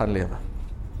gaan lewe.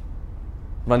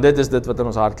 Want dit is dit wat in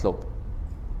ons hart klop.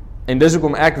 En dis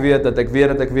hoekom ek weet dat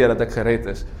ek gered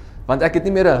is. Want ek het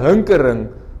nie meer 'n hinkering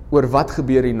oor wat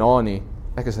gebeur hierna nie.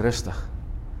 Ek is rustig.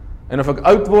 En of ek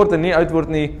oud word en nie oud word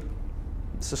nie,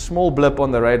 it's a small blip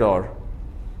on the radar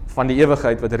van die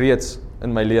ewigheid wat reeds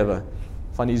in my lewe,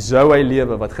 van die Zoe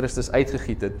lewe wat Christus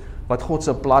uitgegiet het, wat God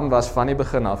se plan was van die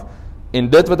begin af. En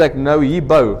dit wat ek nou hier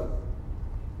bou,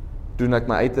 doen ek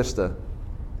my uiterste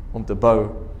om te bou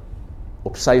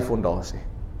op sy fondasie,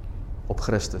 op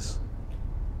Christus,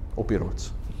 op die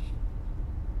rots.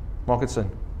 Maak dit sin?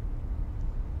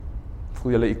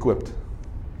 Voel julle equipped?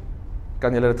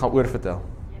 Kan julle dit gaan oorvertel?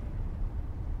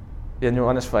 1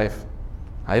 Johannes 5.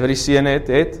 Hy wat die seun het,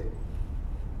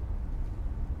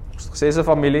 gesê sy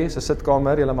familie, sy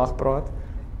sitkamer, julle mag praat.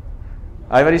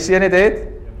 Hy wat die seun het,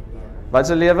 wat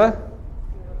is 'n lewe?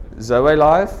 Zoe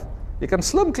life. Jy kan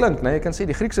slim klink, nee, jy kan sê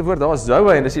die Griekse woord daar is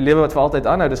Zoe en dis die lewe wat vir altyd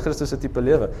aanhou, dis Christus se tipe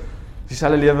lewe. Dis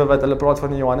dieselfde lewe wat hulle praat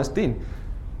van in Johannes 10.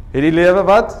 Het die lewe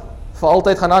wat vir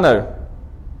altyd gaan aanhou.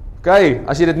 OK,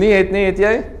 as jy dit nie het nie, het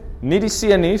jy nie die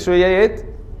seun nie, so jy het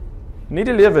nie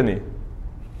die lewe nie.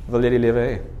 Wil jy die lewe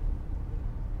hê?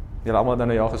 Julle almal dan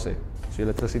nou ja gesê. So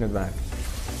julle het gesien dit werk.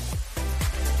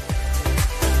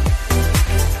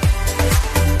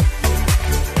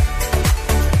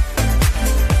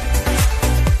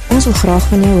 Ons wil graag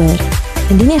van jou hoor.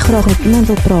 Indien jy graag met iemand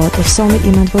wil praat of saam met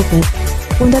iemand wil bid,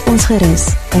 kontak ons gerus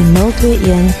by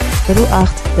 021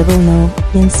 8800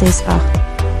 168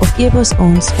 of e-pos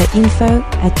ons by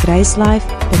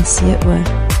info@gracelife.co.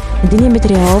 Indien jy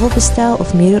materiaal wil bestel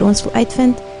of meer oor ons wil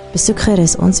uitvind, besoek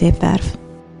gerus ons webwerf.